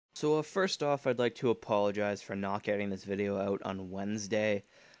First off, I'd like to apologize for not getting this video out on Wednesday.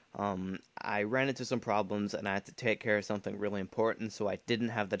 I ran into some problems and I had to take care of something really important, so I didn't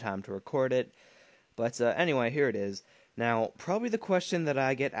have the time to record it. But anyway, here it is. Now, probably the question that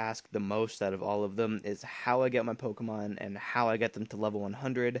I get asked the most out of all of them is how I get my Pokemon and how I get them to level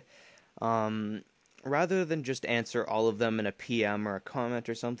 100. Rather than just answer all of them in a PM or a comment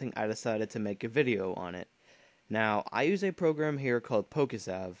or something, I decided to make a video on it. Now, I use a program here called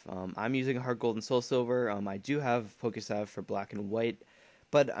Pokesalve. I'm using Heart Gold and Soul Silver. I do have Pokesalve for Black and White,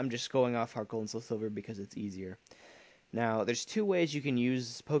 but I'm just going off Heart Gold and Soul Silver because it's easier. Now, there's two ways you can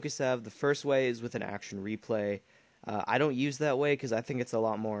use Pokesalve. The first way is with an action replay. I don't use that way because I think it's a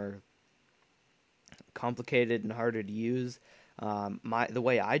lot more complicated and harder to use. The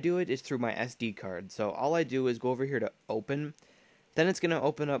way I do it is through my SD card. So all I do is go over here to open. Then it's going to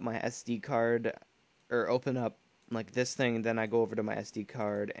open up my SD card, or open up like this thing. Then I go over to my SD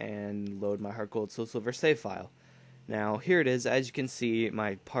card and load my Heart Gold Soul Silver save file. Now here it is. As you can see,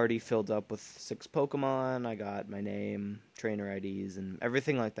 my party filled up with 6 Pokemon. I got my name, trainer IDs, and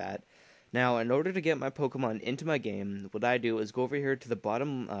everything like that. Now, in order to get my Pokemon into my game, what I do is go over here to the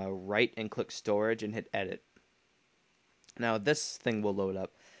bottom right and click Storage and hit Edit. Now, this thing will load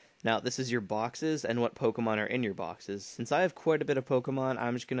up. Now, this is your boxes and what Pokemon are in your boxes. Since I have quite a bit of Pokemon,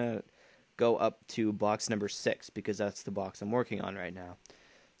 I'm just going to go up to box number 6 because that's the box I'm working on right now.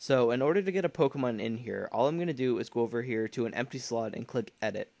 So, in order to get a Pokemon in here, all I'm going to do is go over here to an empty slot and click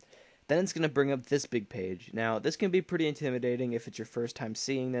Edit. Then it's going to bring up this big page. Now, this can be pretty intimidating if it's your first time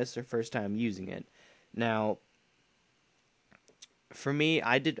seeing this or first time using it. Now, for me,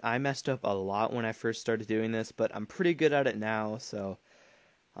 I messed up a lot when I first started doing this, but I'm pretty good at it now, so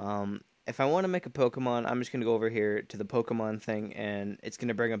if I want to make a Pokemon, I'm just going to go over here to the Pokemon thing, and it's going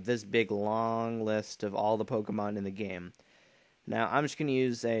to bring up this big long list of all the Pokemon in the game. Now, I'm just going to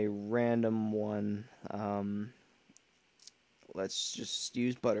use a random one. Let's just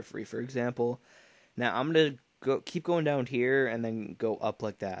use Butterfree, for example. Now, I'm going to keep going down here and then go up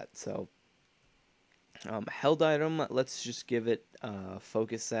like that. So, held item, let's just give it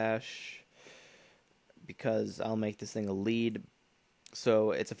Focus Sash, because I'll make this thing a lead.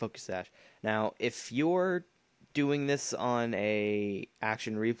 So it's a Focus Sash. Now, if you're doing this on a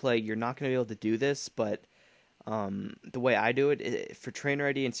action replay, you're not going to be able to do this, but the way I do it, for trainer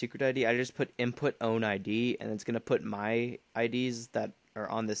ID and secret ID, I just put input own ID, and it's going to put my IDs that are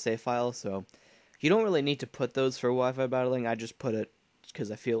on the save file. So you don't really need to put those for Wi-Fi battling. I just put it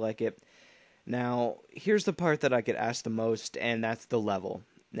because I feel like it. Now, here's the part that I get asked the most, and that's the level.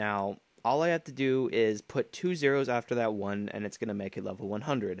 Now, all I have to do is put 2 zeros after that 1, and it's going to make it level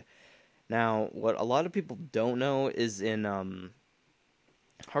 100. Now, what a lot of people don't know is in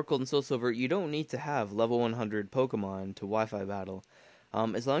Heart Gold and Soul Silver, you don't need to have level 100 Pokemon to Wi-Fi battle.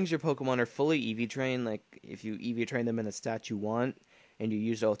 As long as your Pokemon are fully EV trained, like if you EV train them in the stat you want, and you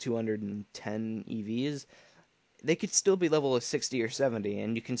use all 210 EVs, they could still be level 60 or 70,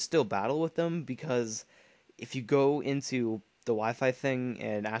 and you can still battle with them, because if you go into the Wi-Fi thing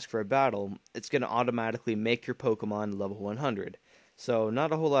and ask for a battle, it's going to automatically make your Pokemon level 100. So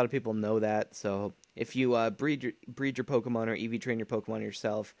not a whole lot of people know that, so if you breed your Pokemon or EV train your Pokemon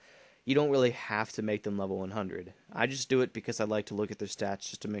yourself, you don't really have to make them level 100. I just do it because I like to look at their stats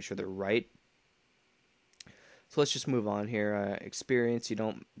just to make sure they're right. So let's just move on here. Experience, you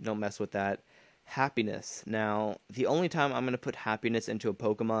don't mess with that. Happiness. Now, the only time I'm going to put happiness into a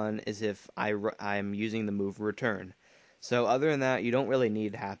Pokemon is if I'm using the move Return. So other than that, you don't really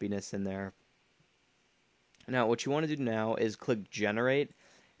need happiness in there. Now, what you want to do now is click Generate,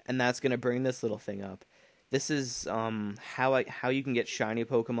 and that's going to bring this little thing up. This is how you can get shiny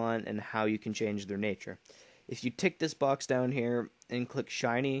Pokemon and how you can change their nature. If you tick this box down here and click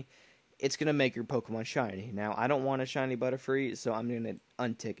Shiny, it's going to make your Pokemon shiny. Now, I don't want a shiny Butterfree, so I'm going to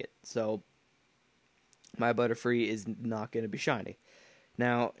untick it. So my Butterfree is not going to be shiny.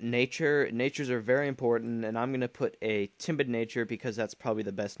 Now, natures are very important, and I'm going to put a timid nature because that's probably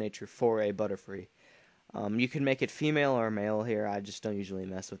the best nature for a Butterfree. You can make it female or male here. I just don't usually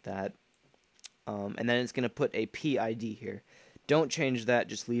mess with that. And then it's going to put a PID here. Don't change that.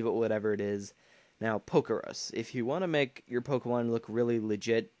 Just leave it whatever it is. Now, Pokerus. If you want to make your Pokemon look really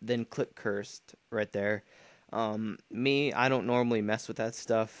legit, then click Cursed right there. Me, I don't normally mess with that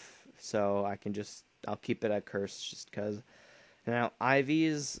stuff, so I'll keep it at Cursed just because. Now,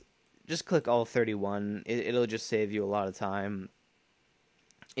 IVs, just click all 31. It'll just save you a lot of time.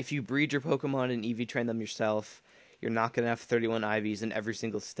 If you breed your Pokemon and EV train them yourself, you're not going to have 31 IVs in every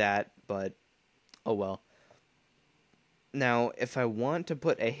single stat, but oh well. Now, if I want to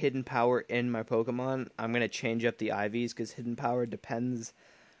put a hidden power in my Pokemon, I'm going to change up the IVs because hidden power depends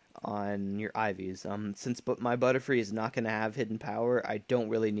on your Ivies. Since my Butterfree is not going to have hidden power, I don't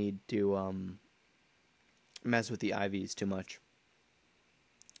really need to mess with the Ivies too much.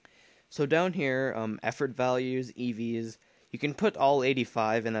 So down here, effort values, EVs, you can put all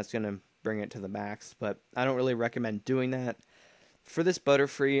 85 and that's going to bring it to the max, but I don't really recommend doing that. For this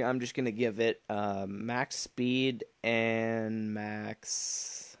Butterfree, I'm just going to give it max speed and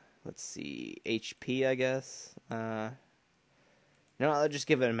max, let's see, HP, I guess. No, I'll just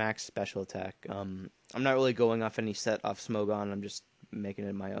give it a max special attack. I'm not really going off any set off Smogon, I'm just making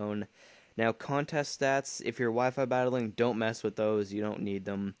it my own. Now, contest stats, if you're Wi-Fi battling, don't mess with those, you don't need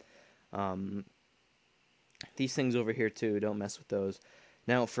them. These things over here too, don't mess with those.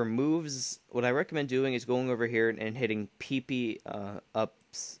 Now for moves, what I recommend doing is going over here and hitting PP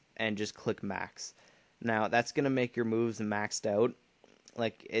ups and just click max. Now that's gonna make your moves maxed out.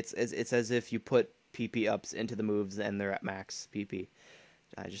 Like it's as if you put PP ups into the moves and they're at max PP.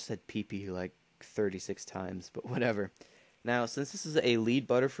 I just said PP like 36 times, but whatever. Now since this is a lead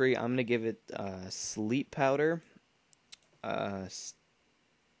Butterfree, I'm gonna give it Sleep Powder.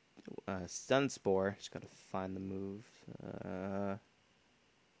 Stun Spore. Just gotta find the move.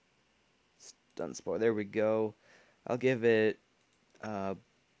 Stun Spore. There we go. I'll give it Bug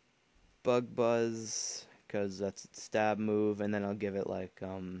Buzz because that's its stab move, and then I'll give it like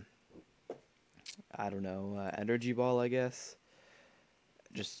I don't know, Energy Ball, I guess.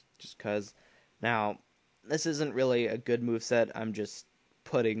 Just cause. Now this isn't really a good move set. I'm just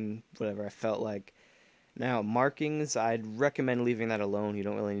putting whatever I felt like. Now, markings, I'd recommend leaving that alone. You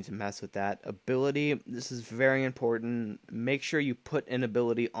don't really need to mess with that. Ability, this is very important. Make sure you put an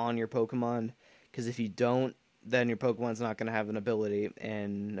ability on your Pokemon, because if you don't, then your Pokemon's not going to have an ability,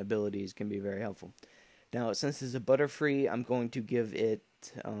 and abilities can be very helpful. Now, since it's a Butterfree, I'm going to give it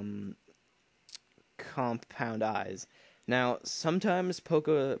Compound Eyes. Now, sometimes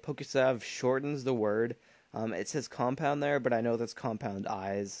Pokesav shortens the word. It says compound there, but I know that's compound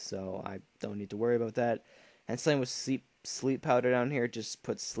eyes, so I don't need to worry about that. And same with sleep powder down here, just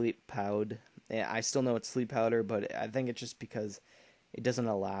put sleep powd. Yeah, I still know it's sleep powder, but I think it's just because it doesn't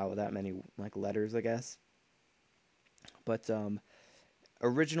allow that many like letters, I guess. But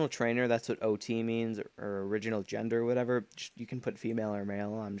original trainer, that's what OT means, or original gender, or whatever. You can put female or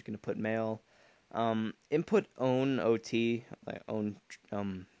male. I'm just gonna put male. Input own OT, like own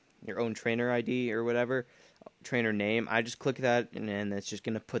your own trainer ID or whatever, trainer name. I just click that and it's just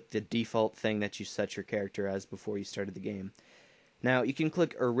going to put the default thing that you set your character as before you started the game. Now you can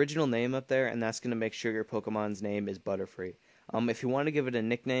click original name up there and that's going to make sure your Pokemon's name is Butterfree. If you want to give it a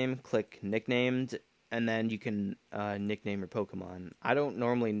nickname, click nicknamed and then you can nickname your Pokemon. I don't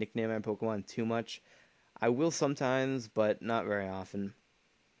normally nickname my Pokemon too much. I will sometimes, but not very often.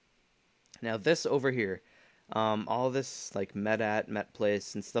 Now this over here, all this like Met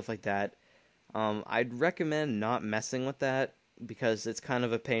Place and stuff like that, I'd recommend not messing with that because it's kind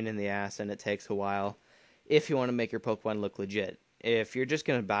of a pain in the ass and it takes a while if you want to make your Pokemon look legit. If you're just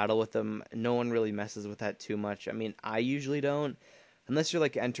going to battle with them, no one really messes with that too much. I mean, I usually don't. Unless you're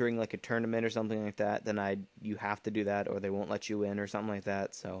like entering like a tournament or something like that, then you have to do that or they won't let you in or something like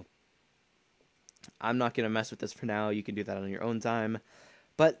that. So I'm not going to mess with this for now. You can do that on your own time.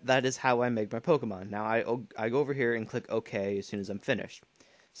 But that is how I make my Pokemon. Now I go over here and click OK as soon as I'm finished.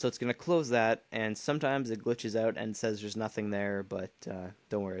 So it's going to close that, and sometimes it glitches out and says there's nothing there, but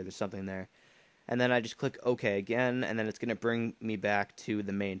don't worry, there's something there. And then I just click OK again, and then it's going to bring me back to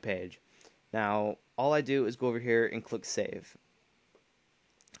the main page. Now, all I do is go over here and click Save.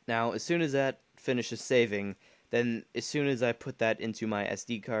 Now, as soon as that finishes saving, then as soon as I put that into my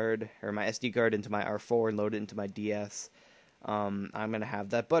SD card, or my SD card into my R4 and load it into my DS, I'm going to have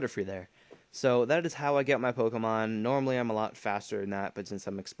that Butterfree there. So that is how I get my Pokemon. Normally I'm a lot faster than that, but since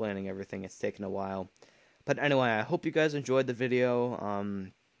I'm explaining everything, it's taken a while. But anyway, I hope you guys enjoyed the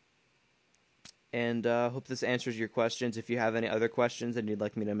video, and hope this answers your questions. If you have any other questions and you'd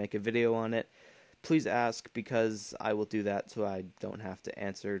like me to make a video on it, please ask, because I will do that so I don't have to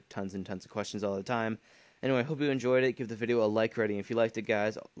answer tons and tons of questions all the time. Anyway, I hope you enjoyed it. Give the video a like rating if you liked it,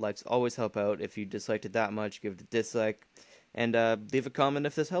 guys. Likes always help out. If you disliked it that much, give it a dislike. And leave a comment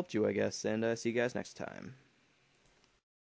if this helped you, I guess. And see you guys next time.